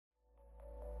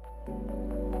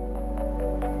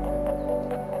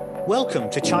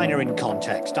Welcome to China in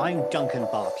Context. I'm Duncan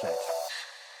Bartlett.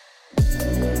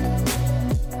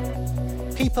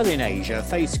 People in Asia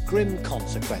face grim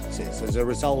consequences as a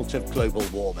result of global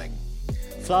warming.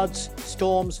 Floods,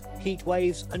 storms, heat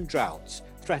waves and droughts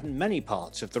threaten many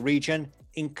parts of the region,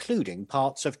 including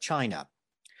parts of China.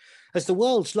 As the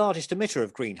world's largest emitter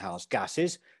of greenhouse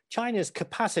gases, China's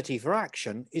capacity for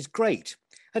action is great,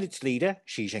 and its leader,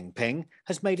 Xi Jinping,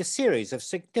 has made a series of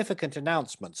significant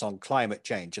announcements on climate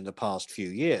change in the past few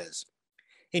years.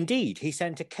 Indeed, he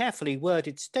sent a carefully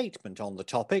worded statement on the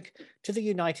topic to the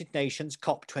United Nations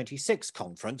COP26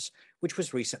 conference, which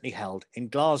was recently held in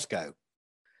Glasgow.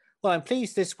 Well, I'm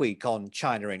pleased this week on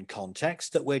China in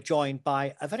Context that we're joined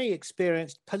by a very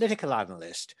experienced political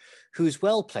analyst who's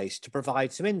well placed to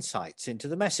provide some insights into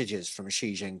the messages from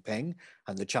Xi Jinping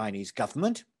and the Chinese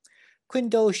government.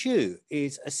 Qindo Xu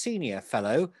is a senior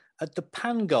fellow at the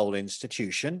Pangoal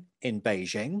Institution in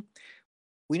Beijing.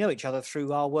 We know each other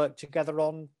through our work together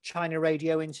on China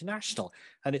Radio International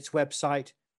and its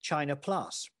website, China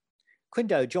Plus.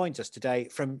 Qindo joins us today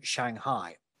from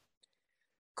Shanghai.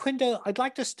 Qindo, I'd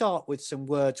like to start with some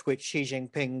words which Xi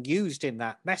Jinping used in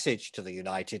that message to the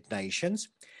United Nations.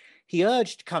 He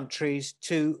urged countries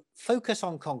to focus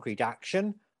on concrete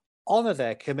action, honour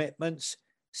their commitments,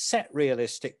 set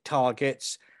realistic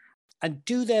targets, and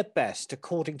do their best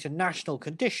according to national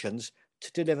conditions to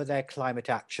deliver their climate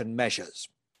action measures.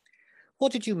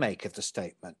 What did you make of the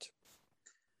statement?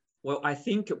 Well, I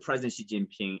think President Xi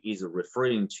Jinping is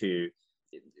referring to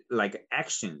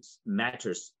actions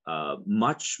matters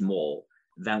much more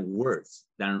than words,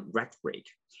 than rhetoric.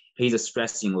 He's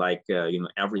stressing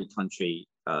every country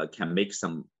can make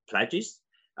some pledges,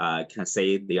 can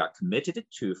say they are committed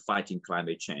to fighting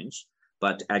climate change.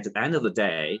 But at the end of the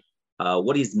day,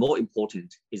 what is more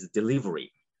important is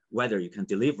delivery, whether you can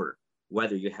deliver,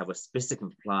 whether you have a specific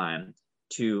plan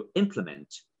to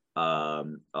implement,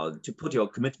 to put your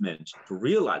commitment, to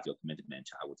realize your commitment,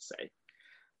 I would say.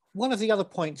 One of the other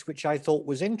points which I thought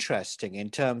was interesting in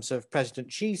terms of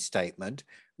President Xi's statement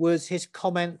was his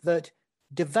comment that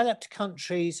developed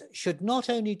countries should not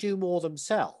only do more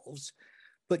themselves,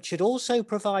 but should also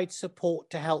provide support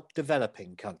to help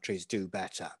developing countries do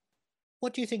better.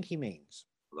 What do you think he means?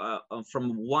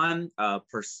 From one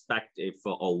perspective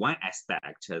or one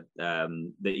aspect,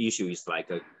 the issue is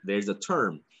there's a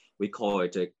term, we call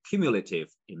it cumulative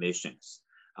emissions.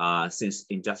 Since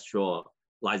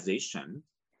industrialization,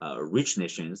 rich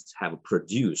nations have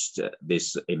produced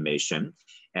this emission.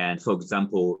 And for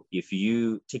example, if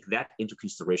you take that into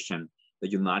consideration, the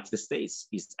United States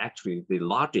is actually the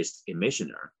largest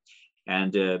emissioner.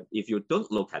 And if you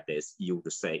don't look at this, you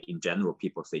would say, in general,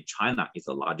 people say China is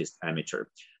the largest emitter.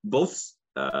 Both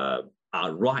are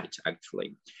right,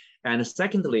 actually. And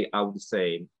secondly, I would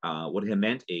say what he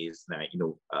meant is that,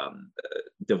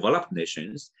 developed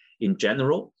nations in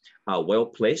general are well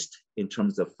placed in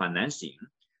terms of financing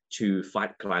to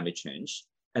fight climate change.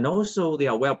 And also they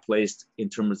are well placed in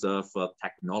terms of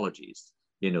technologies.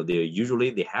 They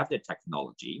have the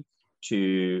technology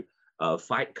to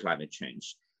fight climate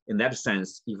change. In that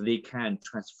sense, if they can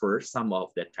transfer some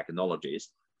of their technologies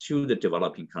to the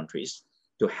developing countries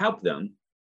to help them,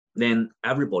 then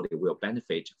everybody will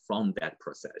benefit from that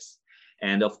process.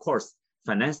 And of course,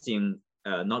 financing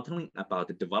not only about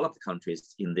the developed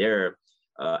countries in their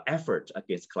effort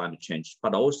against climate change,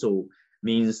 but also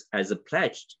means as a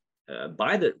pledge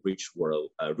by the rich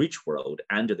world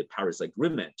under the Paris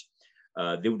Agreement,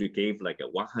 they would give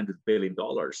 $100 billion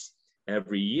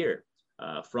every year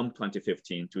from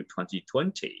 2015 to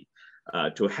 2020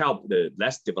 to help the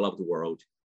less developed world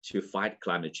to fight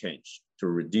climate change, to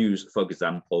reduce, for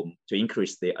example, to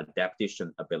increase their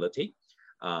adaptation ability,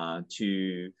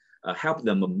 to help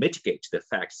them mitigate the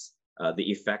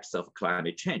effects of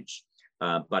climate change.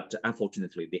 But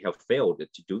unfortunately, they have failed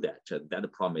to do that.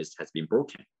 That promise has been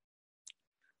broken.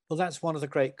 Well, that's one of the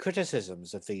great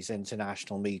criticisms of these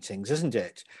international meetings, isn't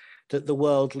it? That the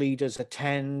world leaders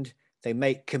attend, they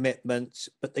make commitments,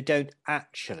 but they don't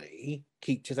actually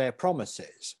keep to their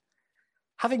promises.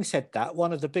 Having said that,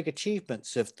 one of the big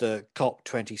achievements of the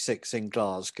COP26 in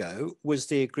Glasgow was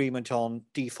the agreement on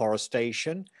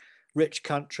deforestation, rich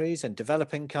countries and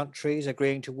developing countries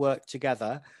agreeing to work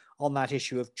together on that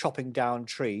issue of chopping down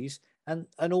trees and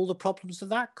all the problems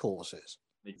that causes.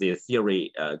 The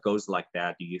theory goes like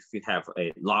that. If you have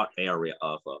a large area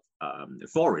of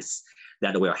forests,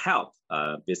 that will help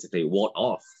basically ward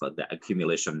off the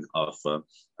accumulation of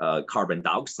carbon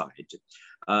dioxide.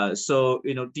 So,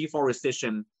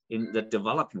 deforestation in the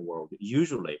developing world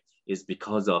usually is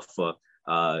because of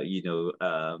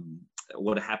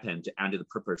what happened under the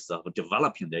purpose of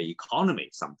developing their economy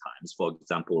sometimes. For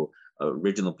example,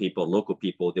 regional people, local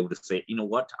people, they would say, you know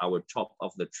what, I will chop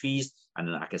off the trees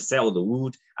and I can sell the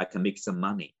wood, I can make some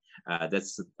money.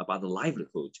 That's about the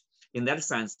livelihood. In that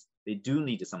sense, they do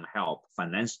need some help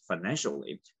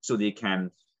financially so they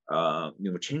can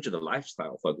change the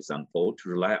lifestyle, for example, to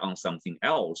rely on something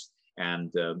else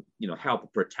and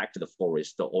help protect the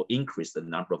forest or increase the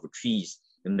number of trees.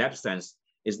 In that sense,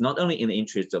 it's not only in the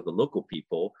interest of the local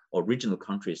people or regional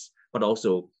countries, but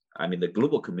also, the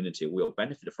global community will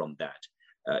benefit from that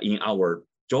in our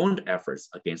joint efforts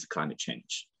against climate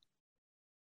change.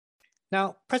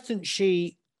 Now, President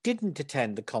Xi didn't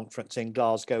attend the conference in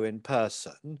Glasgow in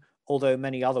person, although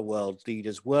many other world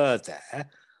leaders were there.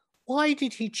 Why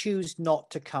did he choose not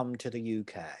to come to the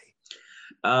UK?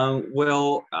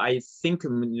 Well, I think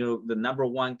the number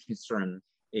one concern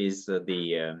is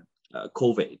the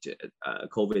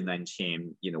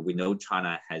COVID-19. We know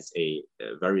China has a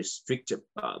very strict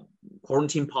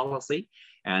quarantine policy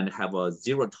and have a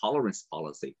zero tolerance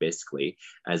policy, basically,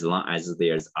 as long as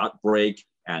there's outbreak,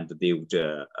 and they would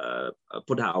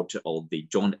put out all the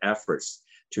joint efforts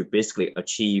to basically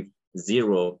achieve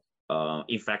zero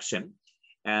infection.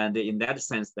 And in that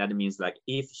sense, that means like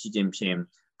if Xi Jinping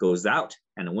goes out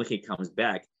and when he comes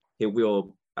back, he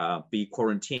will be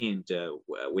quarantined.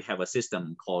 We have a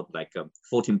system called like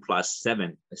 14 plus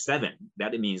 7.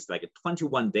 That means like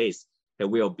 21 days he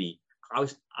will be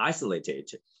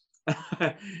isolated.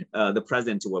 The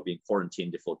president will be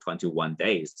quarantined for 21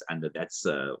 days. And that's,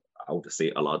 I would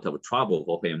say, a lot of trouble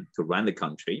for him to run the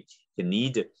country. He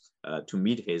need to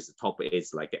meet his top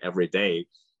aides like every day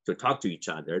to talk to each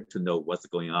other, to know what's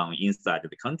going on inside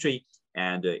of the country,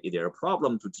 and is there a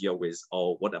problem to deal with,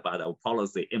 or what about our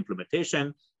policy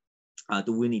implementation?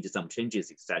 Do we need some changes,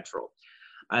 etc.?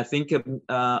 I think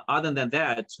other than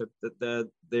that,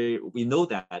 we know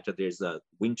that there's a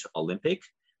Winter Olympic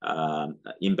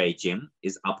in Beijing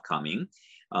is upcoming.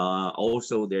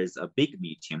 Also, there's a big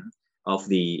meeting of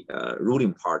the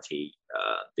ruling party,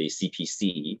 the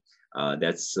CPC,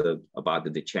 that's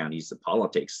about the Chinese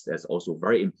politics. That's also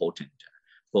very important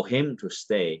for him to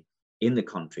stay in the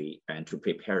country and to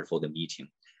prepare for the meeting.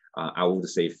 I would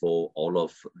say for all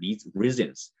of these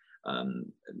reasons,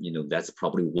 that's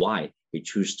probably why he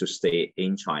chose to stay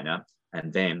in China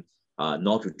and then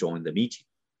not to join the meeting.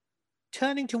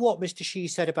 Turning to what Mr. Xi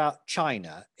said about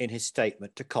China in his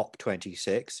statement to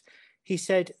COP26, he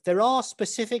said there are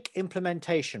specific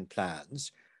implementation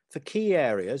plans for key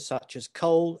areas such as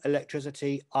coal,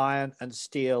 electricity, iron and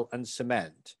steel and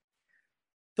cement.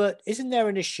 But isn't there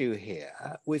an issue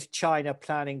here with China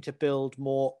planning to build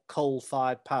more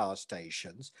coal-fired power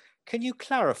stations? Can you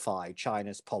clarify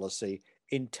China's policy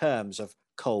in terms of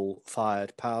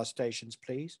coal-fired power stations,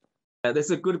 please?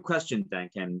 That's a good question,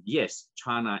 Duncan. Yes,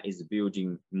 China is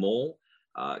building more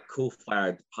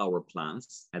coal-fired power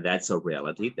plants, and that's a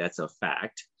reality, that's a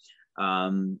fact.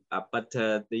 But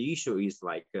the issue is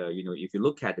like, if you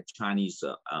look at the Chinese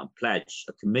pledge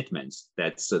commitments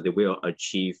that they will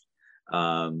achieve,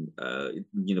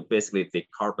 basically the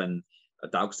carbon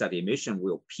dioxide emission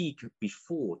will peak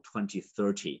before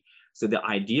 2030. So the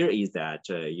idea is that,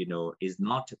 is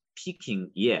not peaking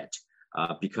yet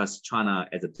because China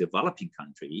as a developing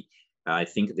country, I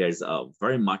think there's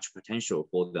very much potential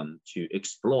for them to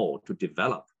explore, to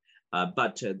develop.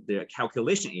 But their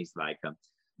calculation is like,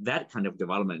 that kind of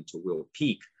development will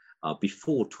peak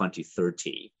before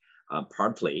 2030,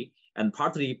 partly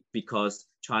because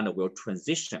China will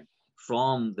transition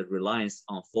from the reliance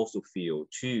on fossil fuel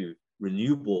to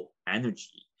renewable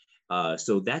energy.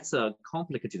 So that's a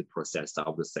complicated process, I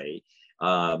would say.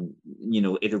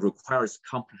 It requires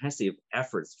comprehensive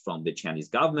efforts from the Chinese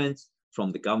government,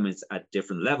 from the governments at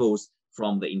different levels,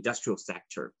 from the industrial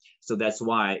sector. So that's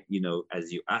why,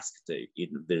 as you asked,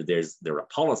 there are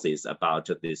policies about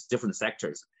these different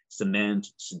sectors: cement,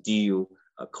 steel,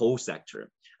 coal sector.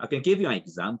 I can give you an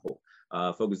example.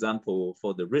 For example,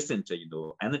 for the recent,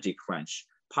 energy crunch,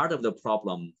 part of the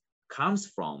problem comes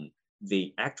from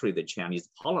the Chinese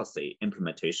policy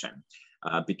implementation.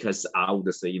 Because I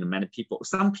would say,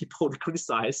 some people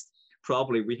criticize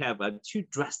probably we have a too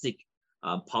drastic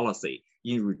policy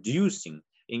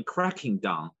in cracking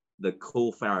down the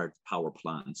coal-fired power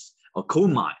plants or coal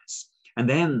mines. And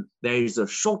then there is a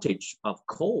shortage of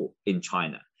coal in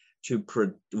China to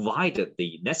provide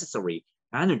the necessary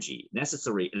energy,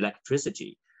 necessary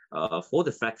electricity for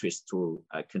the factories to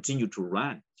continue to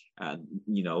run.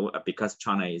 Because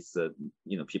China is,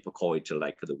 people call it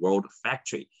like the world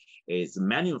factory. Its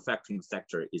manufacturing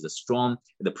sector is strong.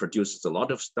 It produces a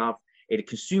lot of stuff. It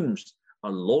consumes a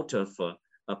lot of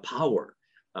power.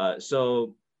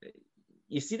 So,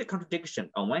 you see the contradiction.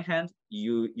 On one hand,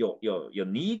 your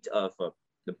need of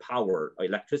the power or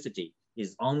electricity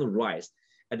is on the rise.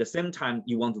 At the same time,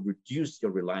 you want to reduce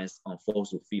your reliance on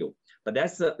fossil fuel. But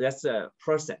that's a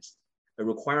process. It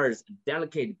requires a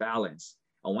delicate balance.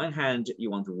 On one hand,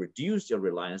 you want to reduce your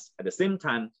reliance. At the same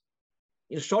time,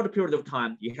 in a short period of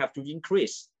time, you have to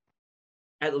increase,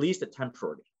 at least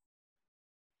temporarily.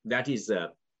 That is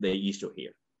the issue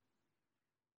here.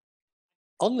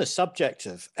 On the subject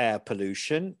of air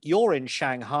pollution, you're in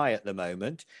Shanghai at the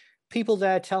moment. People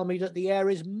there tell me that the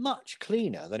air is much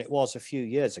cleaner than it was a few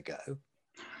years ago.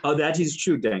 Oh, that is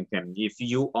true, Duncan. If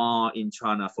you are in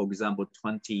China, for example,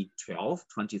 2012,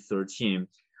 2013,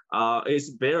 it's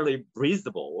barely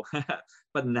breathable.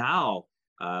 But now,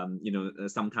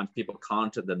 sometimes people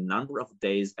count the number of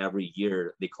days every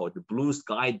year. They call it the blue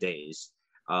sky days.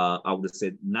 I would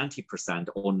say 90%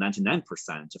 or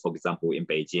 99%, for example, in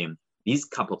Beijing, these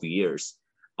couple of years,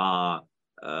 a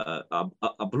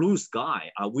blue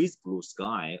sky, with blue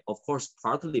sky, of course,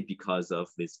 partly because of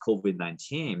this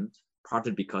COVID-19,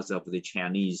 partly because of the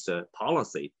Chinese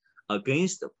policy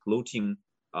against polluting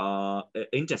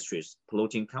industries,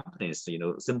 polluting companies.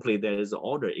 Simply there is an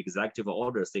order, executive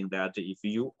order saying that if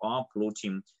you are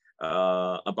polluting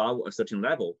above a certain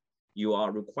level, you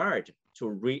are required to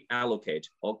reallocate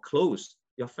or close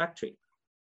your factory.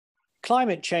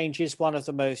 Climate change is one of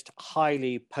the most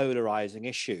highly polarizing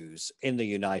issues in the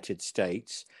United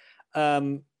States.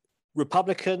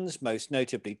 Republicans, most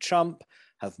notably Trump,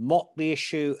 have mocked the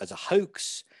issue as a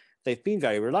hoax. They've been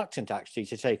very reluctant, actually,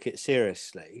 to take it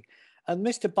seriously. And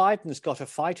Mr. Biden's got a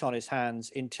fight on his hands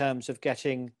in terms of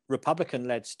getting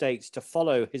Republican-led states to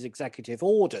follow his executive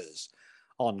orders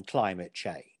on climate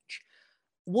change.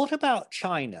 What about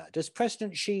China? Does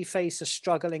President Xi face a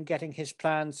struggle in getting his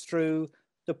plans through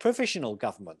the provisional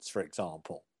governments, for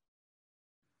example?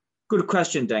 Good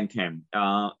question, Duncan.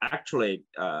 Actually,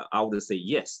 I would say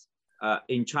yes.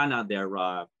 In China, there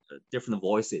are different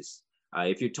voices.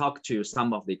 If you talk to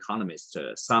some of the economists,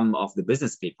 some of the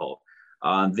business people,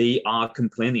 they are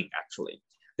complaining, actually.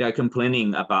 They are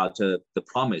complaining about the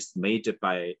promise made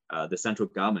by the central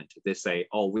government. They say,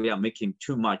 oh, we are making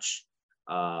too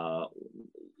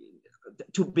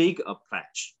big a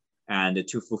pledge and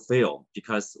to fulfill,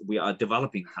 because we are a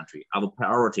developing country. Our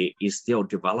priority is still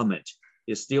development.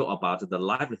 It's still about the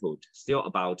livelihood, still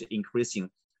about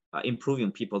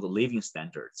improving people's living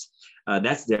standards.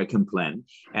 That's their complaint.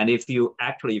 And if you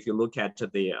look at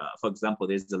for example,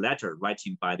 there's a letter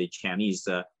writing by the Chinese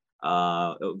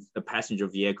Passenger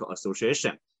Vehicle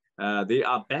Association. They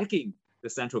are begging the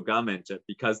central government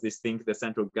because they think the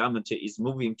central government is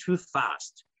moving too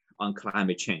fast on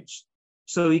climate change.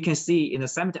 So you can see in the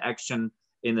climate action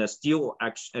in the steel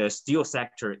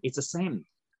sector, it's the same.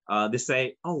 They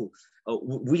say,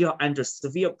 we are under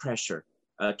severe pressure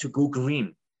to go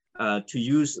green, to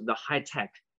use the high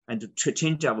tech and to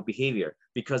change our behavior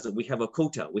because we have a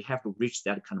quota. We have to reach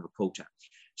that kind of a quota.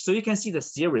 So you can see the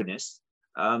seriousness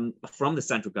from the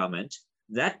central government.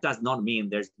 That does not mean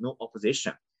there's no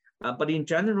opposition. But in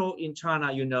general, in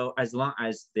China, as long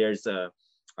as there's the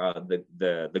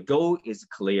goal is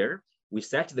clear, we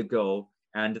set the goal,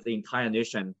 and the entire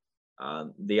nation,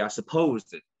 they are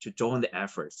supposed to join the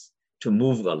efforts to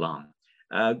move along.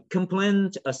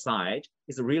 Complaint aside,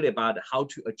 it's really about how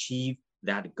to achieve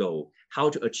that goal, how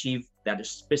to achieve that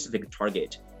specific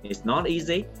target. It's not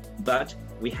easy, but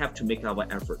we have to make our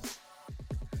efforts.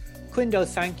 Qindo,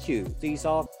 thank you. These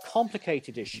are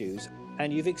complicated issues,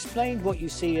 and you've explained what you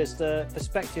see as the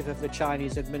perspective of the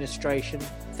Chinese administration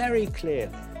very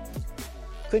clearly.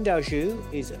 Qindo Zhu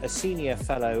is a senior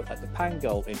fellow at the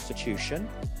Pangold Institution,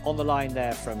 on the line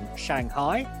there from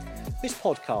Shanghai. This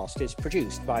podcast is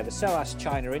produced by the SOAS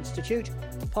China Institute,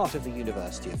 part of the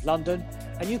University of London,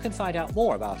 and you can find out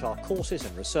more about our courses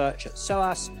and research at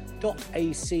soas.ac.uk.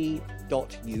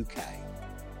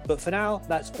 But for now,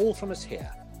 that's all from us here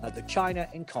at the China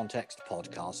in Context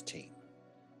podcast team.